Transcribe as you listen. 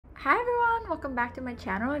Hi everyone, welcome back to my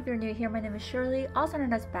channel. If you're new here, my name is Shirley, also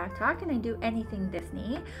known as Backttalk, and I do anything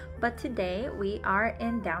Disney. But today we are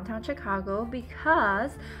in downtown Chicago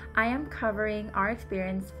because I am covering our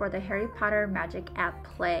experience for the Harry Potter Magic at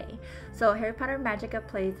Play. So Harry Potter Magic at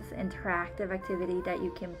Play is this interactive activity that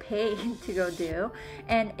you can pay to go do,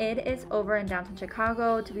 and it is over in downtown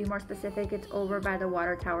Chicago. To be more specific, it's over by the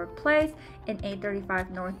Water Tower Place in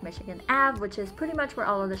 835 North Michigan Ave, which is pretty much where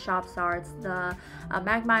all of the shops are. It's the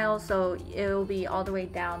Mag Mile, so it'll be all the way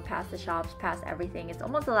down past the shops, past everything. It's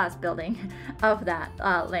almost the last building of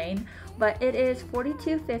that lane, but it is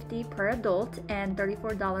 $42.50 per adult and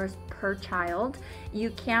 $34 per child. You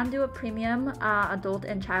can do a premium adult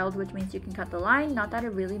and child, which means you can cut the line. Not that it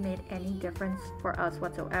really made any difference for us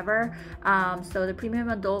whatsoever. So the premium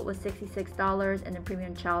adult was $66 and the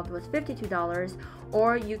premium child was $52.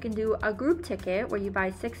 Or you can do a group ticket where you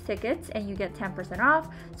buy 6 tickets and you get 10% off.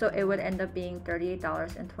 So it would end up being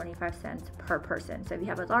 $38.25 per person. So if you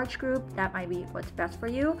have a large group, that might be what's best for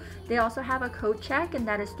you. They also have a coat check, and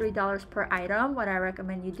that is $3 per item. What I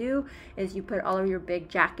recommend you do is you put all of your big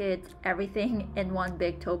jackets, everything in one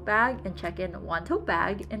big tote bag and check in one tote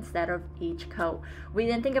bag instead of each coat. We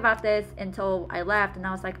didn't think about this until I left, and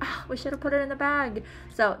I was like, oh, we should have put it in the bag.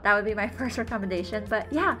 So that would be my first recommendation. But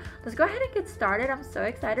yeah, let's go ahead and get started. I'm so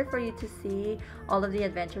excited for you to see all of the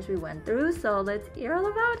adventures we went through. So let's hear all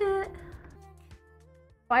about it.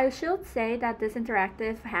 I should say that this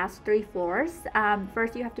interactive has 3 floors.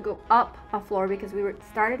 First, you have to go up a floor because we were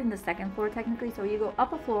started in the 2nd floor technically. So you go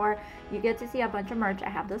up a floor, you get to see a bunch of merch. I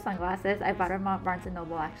have those sunglasses. I bought them at Barnes &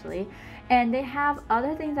 Noble actually. And they have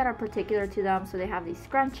other things that are particular to them. So they have these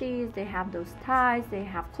scrunchies, they have those ties, they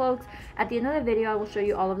have cloaks. At the end of the video, I will show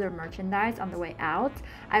you all of their merchandise on the way out.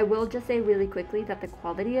 I will just say really quickly that the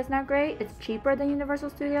quality is not great. It's cheaper than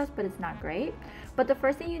Universal Studios, but it's not great. But the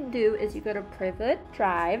first thing you do is you go to Privet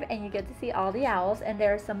Drive and you get to see all the owls, and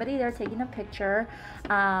there's somebody there taking a picture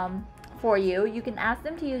for you. You can ask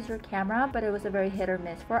them to use your camera, but it was a very hit or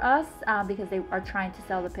miss for us because they are trying to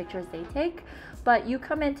sell the pictures they take. But you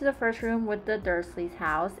come into the first room with the Dursleys'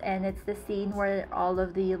 house, and it's the scene where all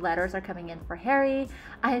of the letters are coming in for Harry.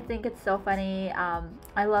 I think it's so funny.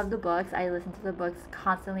 I love the books. I listen to the books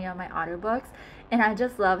constantly on my audiobooks, and I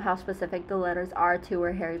just love how specific the letters are to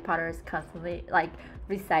where Harry Potter is constantly like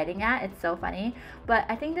reciting at. It's so funny. But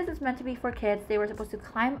I think this is meant to be for kids. They were supposed to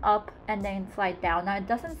climb up and then slide down. Now it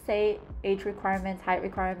doesn't say age requirements, height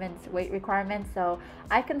requirements, weight requirements, so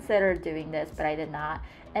I considered doing this, but I did not.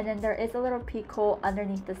 And then there is a little peek hole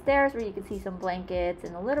underneath the stairs where you can see some blankets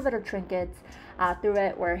and a little bit of trinkets through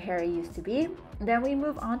it where Harry used to be. Then we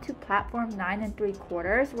move on to platform 9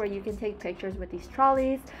 3/4 where you can take pictures with these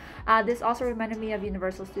trolleys. This also reminded me of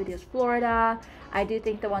Universal Studios Florida. I do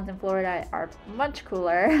think the ones in Florida are much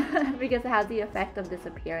cooler because it has the effect of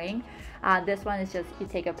disappearing. This one is just you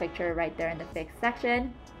take a picture right there in the fixed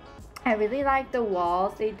section. I really like the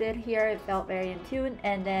walls they did here. It felt very in tune.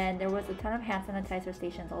 And then there was a ton of hand sanitizer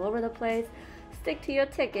stations all over the place. Stick to your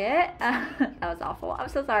ticket. That was awful. I'm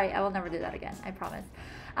so sorry. I will never do that again. I promise.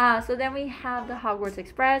 So then we have the Hogwarts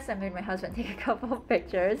Express. I made my husband take a couple of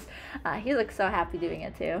pictures. He looks so happy doing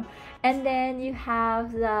it too. And then you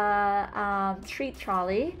have the street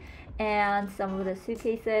trolley and some of the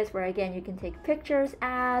suitcases where again you can take pictures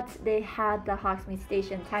at. They had the Hogsmeade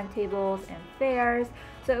Station timetables and fares.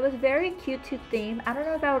 So it was very cute to theme. I don't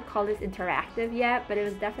know if I would call this interactive yet, but it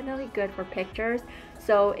was definitely good for pictures.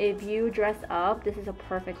 So if you dress up, this is a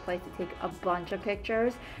perfect place to take a bunch of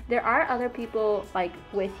pictures. There are other people like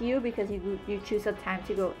with you because you choose a time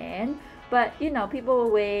to go in. But you know, people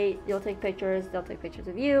will wait, you'll take pictures, they'll take pictures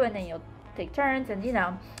of you, and then you'll take turns, and you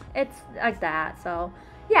know, it's like that. So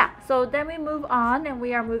yeah, so then we move on and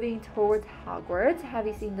we are moving towards Hogwarts. Have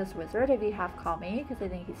you seen this wizard? If you have, call me because I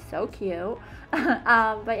think he's so cute.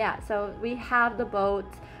 But yeah, so we have the boat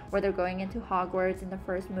where they're going into Hogwarts in the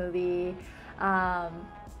first movie.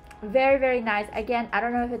 Very, very nice. Again, I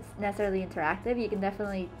don't know if it's necessarily interactive. You can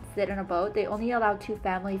definitely sit in a boat. They only allow 2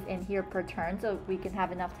 families in here per turn, so we can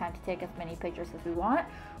have enough time to take as many pictures as we want,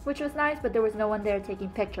 which was nice, but there was no one there taking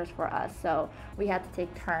pictures for us, so we had to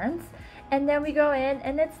take turns. And then we go in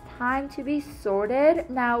and it's time to be sorted.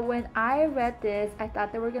 Now when I read this, I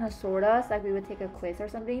thought they were gonna sort us, like we would take a quiz or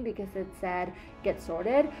something because it said get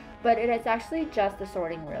sorted, but it is actually just a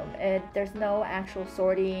sorting room. There's no actual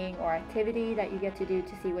sorting or activity that you get to do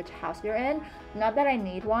to see which house you're in. Not that I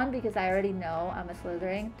need one because I already know I'm a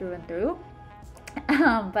Slytherin through and through.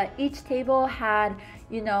 But each table had,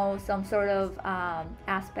 you know, some sort of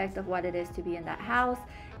aspect of what it is to be in that house.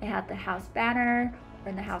 It had the house banner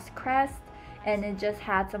and the house crest, and it just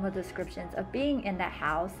had some of the descriptions of being in that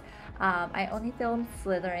house. I only filmed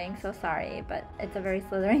slithering, so sorry, but it's a very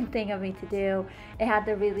slithering thing of me to do. It had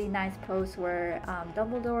the really nice pose where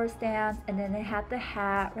Dumbledore stands, and then it had the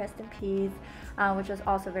hat, rest in peace, which was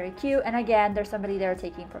also very cute. And again, there's somebody there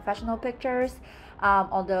taking professional pictures,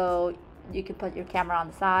 although you can put your camera on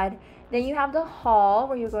the side. Then you have the hall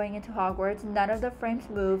where you're going into Hogwarts. None of the frames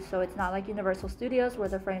move, so it's not like Universal Studios where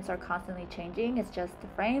the frames are constantly changing. It's just the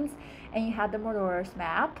frames. And you have the Mordor's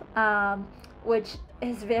map, which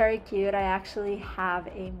is very cute. I actually have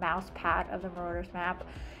a mouse pad of the Mordor's map.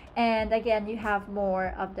 And again, you have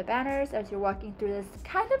more of the banners as you're walking through this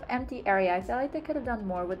kind of empty area. I feel like they could have done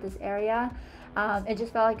more with this area. It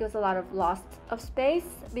just felt like it was a lot of lost of space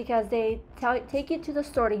because they take you to the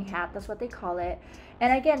sorting hat. That's what they call it.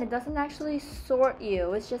 And again, it doesn't actually sort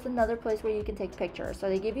you. It's just another place where you can take pictures. So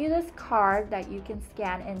they give you this card that you can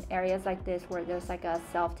scan in areas like this where there's like a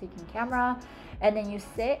self-taking camera. And then you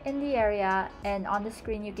sit in the area, and on the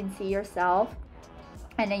screen you can see yourself.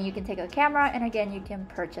 And then you can take a camera, and again, you can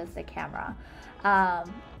purchase the camera.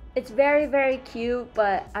 It's very, very cute,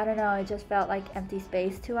 but I don't know, it just felt like empty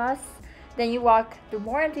space to us. Then you walk through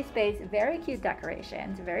more empty space, very cute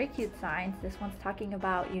decorations, very cute signs. This one's talking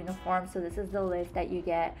about uniforms, so this is the list that you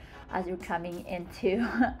get as you're coming into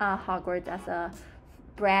Hogwarts as a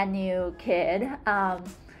brand new kid.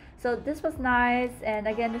 So this was nice, and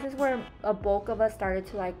again, this is where a bulk of us started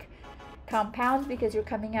to like compound because you're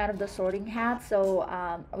coming out of the sorting hat.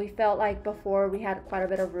 So we felt like before we had quite a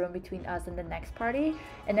bit of room between us and the next party,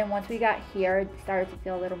 and then once we got here, it started to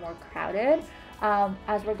feel a little more crowded.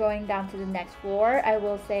 As we're going down to the next floor, I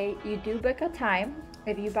will say you do book a time.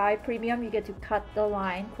 If you buy premium, you get to cut the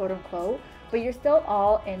line, quote unquote, but you're still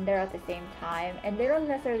all in there at the same time, and they don't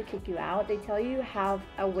necessarily kick you out. They tell you have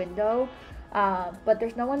a window, but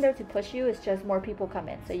there's no one there to push you. It's just more people come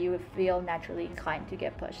in, so you would feel naturally inclined to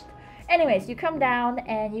get pushed. Anyways, you come down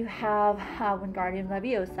and you have Wingardium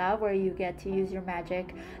Leviosa, where you get to use your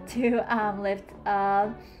magic to lift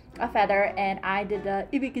a feather, and I did the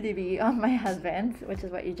ibikadibi on my husband, which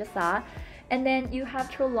is what you just saw. And then you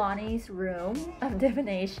have Trelawney's room of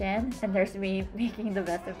divination, and there's me making the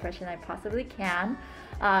best impression I possibly can.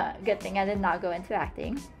 Good thing I did not go into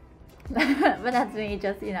acting. But that's me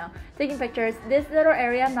just, you know, taking pictures. This little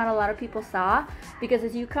area not a lot of people saw, because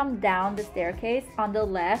as you come down the staircase, on the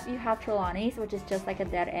left you have Trelawney's, which is just like a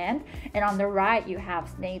dead end, and on the right you have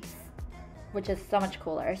Snape's, which is so much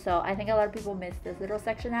cooler. So I think a lot of people missed this little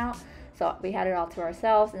section out, so we had it all to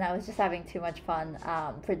ourselves, and I was just having too much fun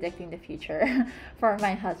predicting the future for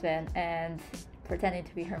my husband and pretending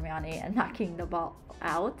to be Hermione and knocking the ball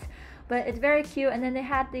out. But it's very cute. And then they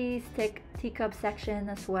had these teacup section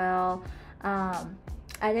as well.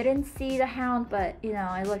 I didn't see the hound, but you know,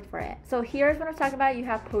 I looked for it. So here's what I'm talking about. You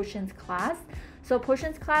have potions class. So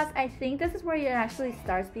potions class, I think this is where it actually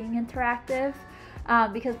starts being interactive.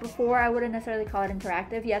 Because before I wouldn't necessarily call it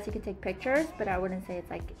interactive. Yes, you can take pictures, but I wouldn't say it's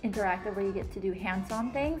like interactive where you get to do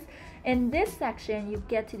hands-on things. In this section, you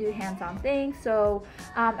get to do hands-on things. So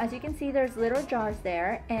as you can see, there's little jars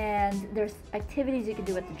there, and there's activities you can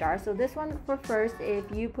do with the jar. So this one for first, if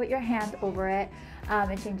you put your hand over it,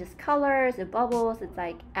 it changes colors, it bubbles, it's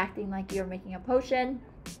like acting like you're making a potion.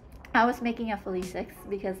 I was making a Felicix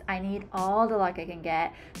because I need all the luck I can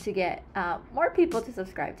get to get more people to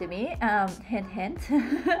subscribe to me. Hint, hint.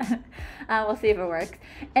 We'll see if it works.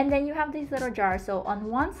 And then you have these little jars. So on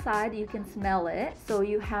one side, you can smell it. So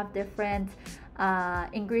you have different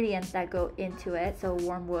ingredients that go into it. So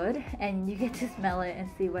wormwood, and you get to smell it and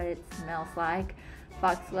see what it smells like.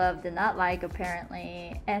 Foxglove did not like,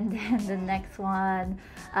 apparently. And then the next one,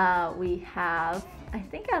 we have, I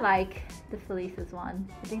think I like the Felices one.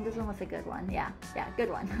 I think this one was a good one. Yeah, good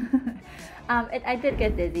one. I did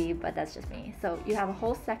get dizzy, but that's just me. So you have a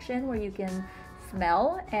whole section where you can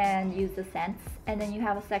smell and use the scents, and then you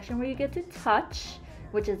have a section where you get to touch,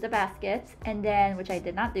 which is the basket, and then, which I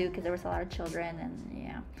did not do because there was a lot of children, and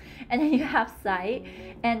yeah. And then you have sight,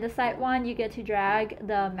 and the sight one, you get to drag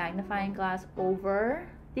the magnifying glass over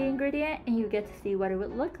the ingredient, and you get to see what it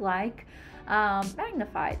would look like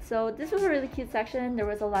magnified. So this was a really cute section. There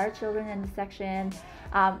was a lot of children in the section.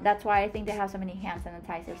 That's why I think they have so many hand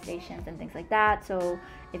sanitizer stations and things like that. So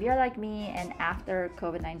if you're like me and after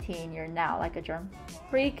COVID-19 you're now like a germ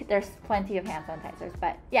freak, there's plenty of hand sanitizers.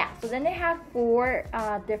 But yeah, so then they have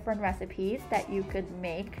 4 different recipes that you could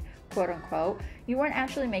make, quote unquote. You weren't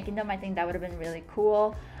actually making them. I think that would have been really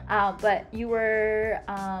cool, but you were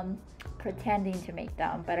pretending to make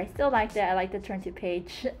them. But I still liked it. I like the turn to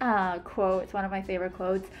page quote. It's one of my favorite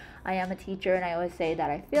quotes. I am a teacher, and I always say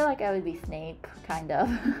that I feel like I would be Snape, kind of.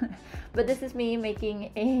 But this is me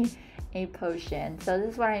making a potion. So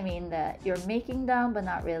this is what I mean, that you're making them, but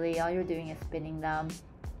not really. All you're doing is spinning them.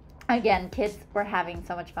 Again, kids were having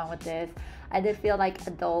so much fun with this. I did feel like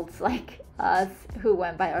adults like us who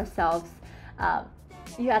went by ourselves,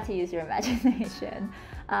 you had to use your imagination.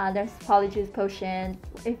 There's Polyjuice Potion.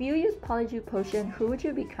 If you use Polyjuice Potion, who would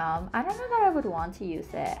you become? I don't know that I would want to use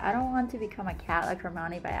it. I don't want to become a cat like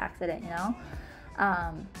Hermione by accident, you know?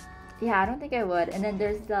 Yeah, I don't think I would. And then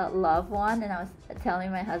there's the love one, and I was telling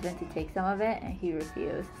my husband to take some of it, and he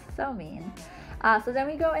refused. So mean. So then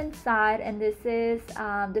we go inside, and this is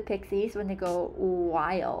the pixies when they go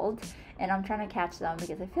wild. And I'm trying to catch them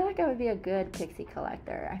because I feel like I would be a good pixie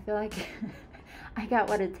collector. I feel like I got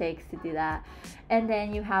what it takes to do that. And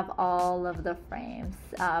then you have all of the frames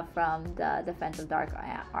from the Defense of Dark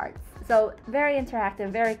Arts. So very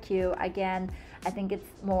interactive, very cute. Again, I think it's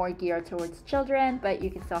more geared towards children, but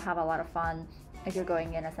you can still have a lot of fun if you're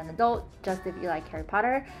going in as an adult, just if you like Harry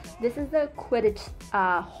Potter. This is the Quidditch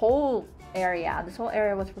whole area. This whole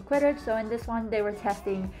area was for Quidditch. So in this one, they were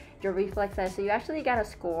testing your reflexes. So you actually got a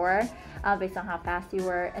score based on how fast you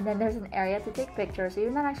were. And then there's an area to take pictures. So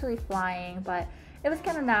you're not actually flying, but it was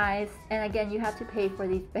kind of nice. And again, you have to pay for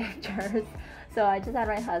these pictures. So I just had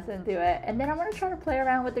my husband do it. And then I'm going to try to play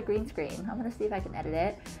around with the green screen. I'm going to see if I can edit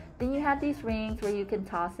it. Then you have these rings where you can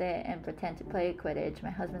toss it and pretend to play Quidditch.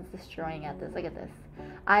 My husband's destroying at this. Look at this.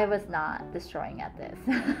 I was not destroying at this.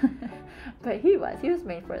 But he was. He was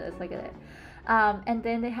made for this. Look at it. And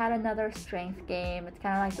then they had another strength game. It's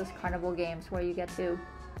kind of like those carnival games where you get to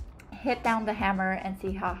hit down the hammer and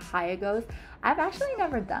see how high it goes. I've actually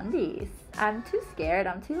never done these. I'm too scared.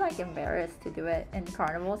 I'm too like embarrassed to do it in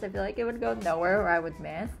carnivals. I feel like it would go nowhere or I would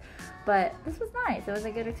miss. But this was nice. It was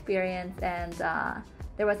a good experience, and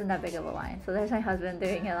there wasn't that big of a line. So there's my husband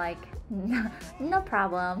doing it like, no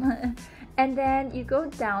problem. And then you go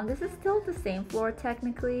down. This is still the same floor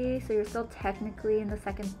technically. So you're still technically in the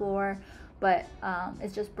second floor. But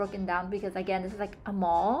it's just broken down because, again, this is like a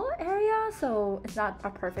mall area, so it's not a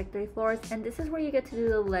perfect 3 floors. And this is where you get to do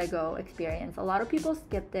the Lego experience. A lot of people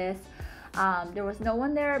skip this. There was no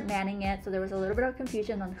one there manning it, so there was a little bit of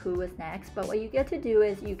confusion on who was next. But what you get to do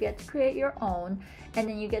is you get to create your own, and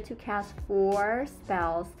then you get to cast 4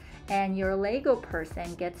 spells, and your Lego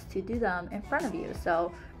person gets to do them in front of you.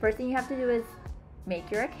 So first thing you have to do is make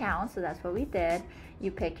your account. So that's what we did. You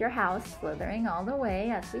pick your house, slithering all the way,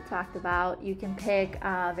 as we talked about. You can pick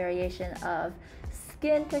a variation of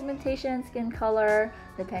skin pigmentation, skin color,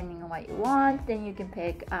 depending on what you want. Then you can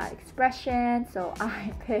pick expression. So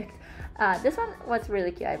I picked, this one was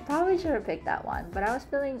really cute. I probably should have picked that one, but I was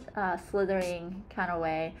feeling slithering kind of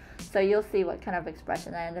way. So you'll see what kind of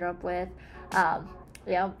expression I ended up with.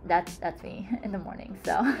 Yeah, that's me in the morning.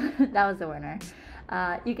 So that was the winner.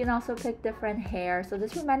 You can also pick different hair. So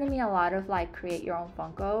this reminded me a lot of like create your own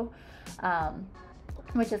Funko,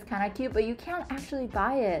 which is kind of cute, but you can't actually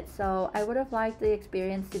buy it. So I would have liked the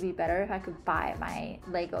experience to be better if I could buy my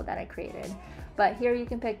Lego that I created. But here you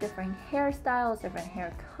can pick different hairstyles, different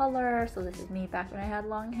hair colors. So this is me back when I had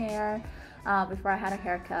long hair, before I had a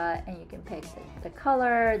haircut, and you can pick the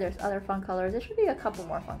color. There's other fun colors. There should be a couple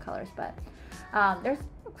more fun colors, but there's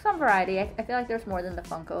some variety. I feel like there's more than the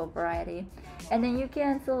Funko variety. And then you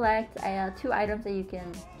can select 2 items that you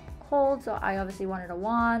can hold. So I obviously wanted a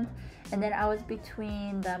wand, and then I was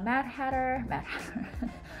between the Mad Hatter,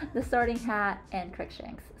 the Sorting Hat, and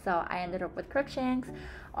Crookshanks. So I ended up with Crookshanks,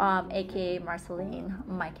 aka Marceline,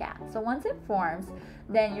 my cat. So once it forms,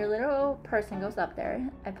 then your little person goes up there.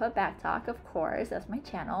 I put Backttalk, of course, that's my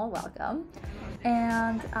channel, welcome.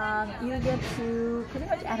 And you get to pretty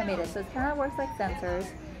much animate it. So it kind of works like sensors.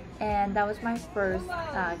 And that was my first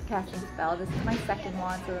casting spell. This is my second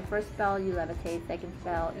one. So the first spell, you levitate. Second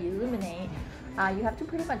spell, you illuminate. You have to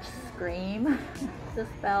pretty much scream the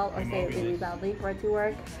spell or say it really loudly for it to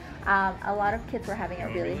work. A lot of kids were having a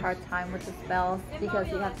really hard time with the spells because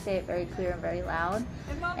you have to say it very clear and very loud.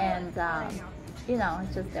 And you know,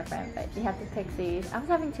 it's just different. But you have to pick these. I was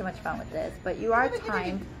having too much fun with this. But you are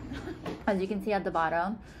timed, as you can see at the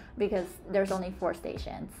bottom, because there's only 4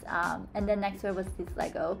 stations. And then next to it was this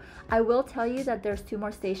Lego. I will tell you that there's 2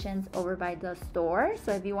 more stations over by the store.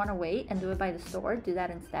 So if you want to wait and do it by the store, do that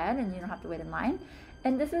instead, and you don't have to wait in line.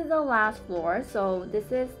 And this is the last floor. So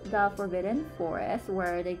this is the Forbidden Forest,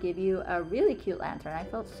 where they give you a really cute lantern. I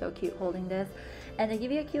felt so cute holding this. And they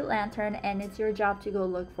give you a cute lantern, and it's your job to go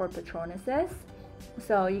look for Patronuses.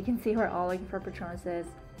 So you can see we're all looking for Patronuses.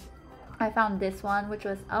 I found this one, which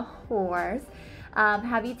was a horse.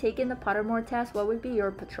 Have you taken the Pottermore test? What would be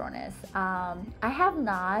your Patronus? I have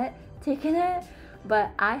not taken it,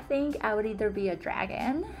 but I think I would either be a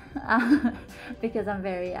dragon because I'm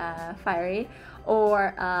very fiery,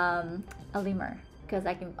 or a lemur because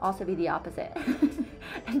I can also be the opposite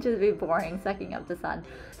and just be boring, sucking up the sun.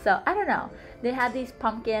 So I don't know. They had these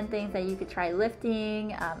pumpkin things that you could try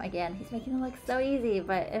lifting. Again, he's making it look so easy,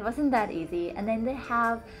 but it wasn't that easy. And then they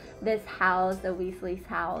have this house, the Weasley's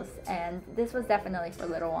house, and this was definitely for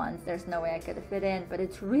little ones. There's no way I could have fit in, but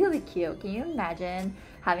it's really cute. Can you imagine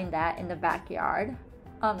having that in the backyard?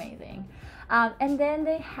 Amazing. And then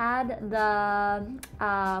they had the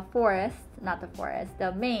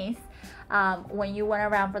the maze, when you went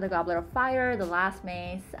around for the Goblet of Fire, the last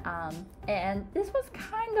maze, and this was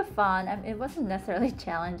kind of fun. I mean, it wasn't necessarily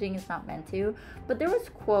challenging, it's not meant to, but there was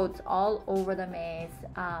quotes all over the maze,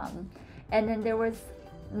 and then there was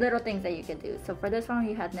little things that you could do. So for this one,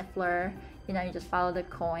 you had Niffler, you know, you just follow the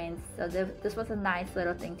coins. So this was a nice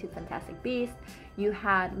little thing to Fantastic Beasts. You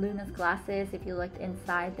had Luna's glasses. If you looked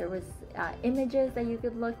inside, there was images that you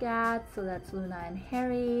could look at. So that's Luna and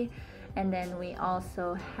Harry. And then we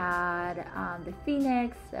also had the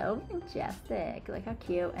Phoenix. So majestic, look how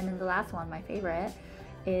cute. And then the last one, my favorite,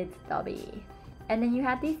 it's Dobby. And then you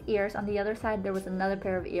had these ears. On the other side, there was another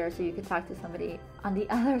pair of ears, so you could talk to somebody on the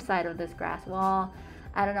other side of this grass wall.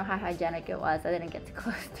 I don't know how hygienic it was. I didn't get too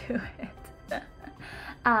close to it.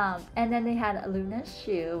 And then they had Luna's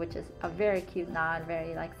shoe, which is a very cute nod,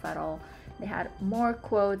 very like subtle. They had more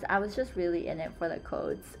quotes. I was just really in it for the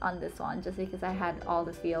quotes on this one, just because I had all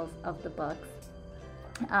the feels of the books,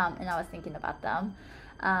 and I was thinking about them.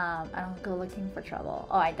 I don't go looking for trouble.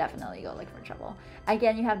 Oh, I definitely go look for trouble.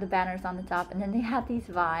 Again, you have the banners on the top, and then they have these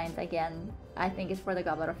vines. Again, I think it's for the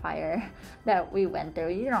Goblet of Fire that we went through.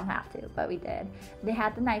 You don't have to, but we did. They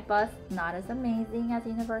had the night bus, not as amazing as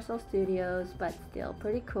Universal Studios, but still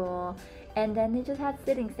pretty cool. And then they just had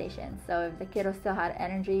sitting stations. So if the kiddos still had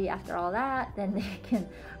energy after all that, then they can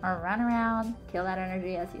run around, kill that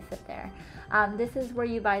energy as you sit there. This is where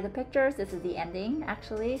you buy the pictures. This is the ending,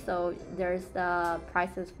 actually. So there's the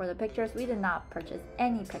prices for the pictures. We did not purchase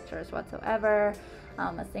any pictures whatsoever.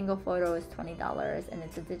 A single photo is $20, and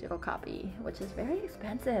it's a digital copy, which is very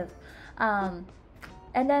expensive.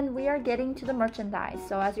 And then we are getting to the merchandise.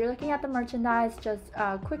 So as you're looking at the merchandise, just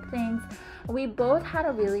quick things. We both had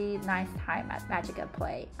a really nice time at Magic at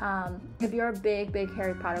Play. If you're a big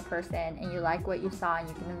Harry Potter person and you like what you saw and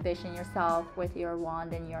you can envision yourself with your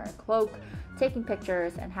wand and your cloak taking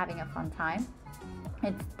pictures and having a fun time,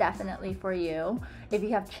 it's definitely for you. If you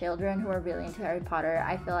have children who are really into Harry Potter,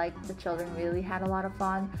 I feel like the children really had a lot of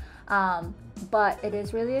fun. But it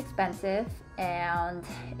is really expensive, and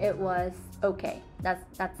it was okay. That's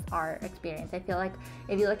our experience. I feel like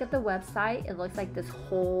if you look at the website, it looks like this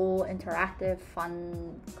whole interactive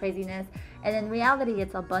fun craziness, and in reality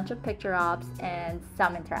it's a bunch of picture ops and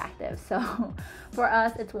some interactive. So for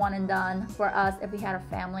us, it's one and done. For us, if we had a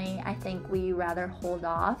family, I think we rather hold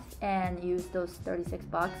off and use those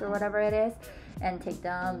 $36 or whatever it is and take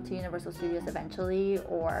them to Universal Studios eventually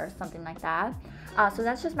or something like that. So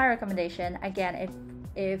that's just my recommendation. Again,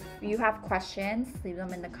 if you have questions, leave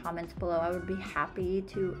them in the comments below. I would be happy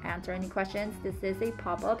to answer any questions. This is a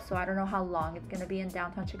pop-up, so I don't know how long it's going to be in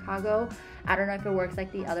downtown Chicago. I don't know if it works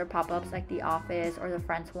like the other pop-ups, like The Office or the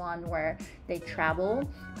Friends one, where they travel.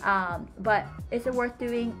 But is it worth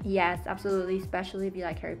doing? Yes, absolutely, especially if you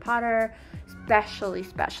like Harry Potter,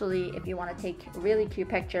 especially if you want to take really cute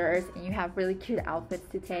pictures and you have really cute outfits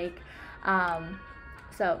to take.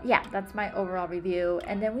 So yeah, that's my overall review.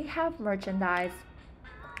 And then we have merchandise.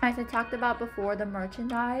 As I talked about before, the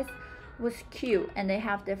merchandise was cute, and they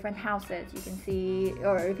have different houses. You can see,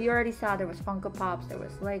 or if you already saw, there was Funko Pops, there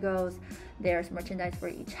was Legos, there's merchandise for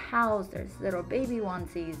each house, there's little baby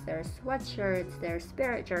onesies, there's sweatshirts, there's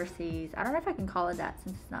spirit jerseys. I don't know if I can call it that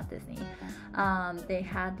since it's not Disney. They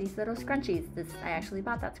had these little scrunchies. I actually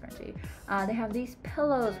bought that scrunchie. They have these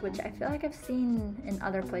pillows, which I feel like I've seen in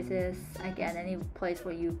other places. Again, any place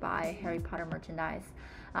where you buy Harry Potter merchandise,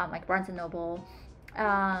 like Barnes & Noble.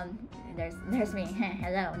 There's me.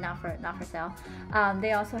 Hello, not for sale.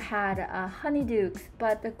 They also had honeydukes,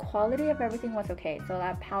 but the quality of everything was okay. So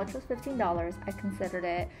that pouch was $15. I considered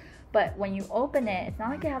it, but when you open it, it's not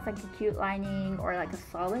like it has like a cute lining or like a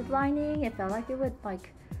solid lining. It felt like it would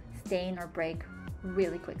like stain or break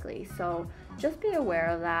really quickly. So just be aware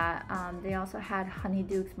of that. They also had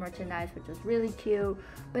honeydukes merchandise, which was really cute,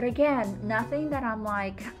 but again, nothing that I'm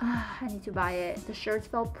like, I need to buy it. The shirts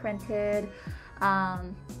felt printed.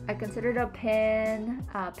 I considered a pin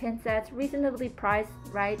sets, reasonably priced,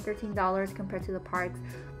 right? $13 compared to the parks.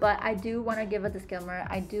 But I do want to give a disclaimer.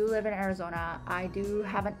 I do live in Arizona. I do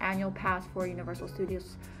have an annual pass for Universal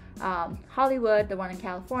Studios Hollywood, the one in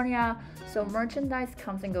California. So merchandise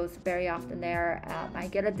comes and goes very often there. I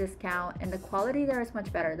get a discount and the quality there is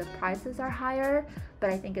much better. The prices are higher, but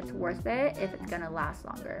I think it's worth it if it's gonna last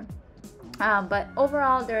longer. But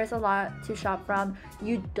overall, there is a lot to shop from.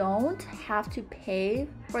 You don't have to pay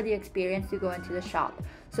for the experience to go into the shop.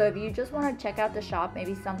 So if you just want to check out the shop,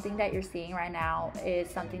 maybe something that you're seeing right now is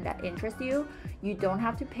something that interests you, you don't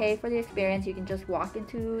have to pay for the experience. You can just walk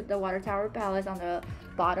into the Water Tower Palace on the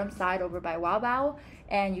bottom side over by Wow Bao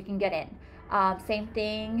and you can get in. Same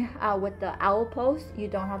thing with the owl post. You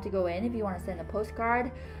don't have to go in if you want to send a postcard.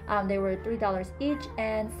 They were $3 each,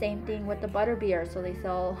 and same thing with the butterbeer. So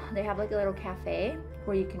they have like a little cafe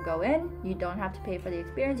where you can go in. You don't have to pay for the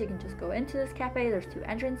experience. You can just go into this cafe. There's 2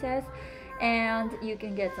 entrances and you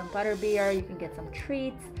can get some butterbeer, you can get some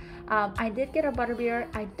treats. I did get a butterbeer.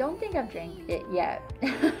 I don't think I've drank it yet.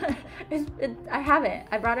 I haven't.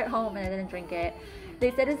 I brought it home and I didn't drink it. They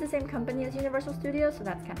said it's the same company as Universal Studios, so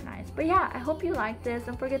that's kind of nice. But yeah, I hope you like this.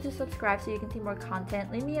 Don't forget to subscribe so you can see more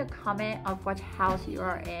content. Leave me a comment of which house you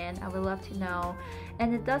are in. I would love to know.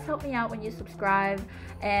 And it does help me out when you subscribe.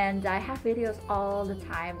 And I have videos all the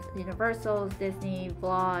time. Universals, Disney,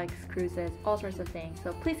 vlogs, cruises, all sorts of things.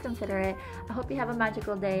 So please consider it. I hope you have a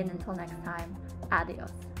magical day, and until next time, adios.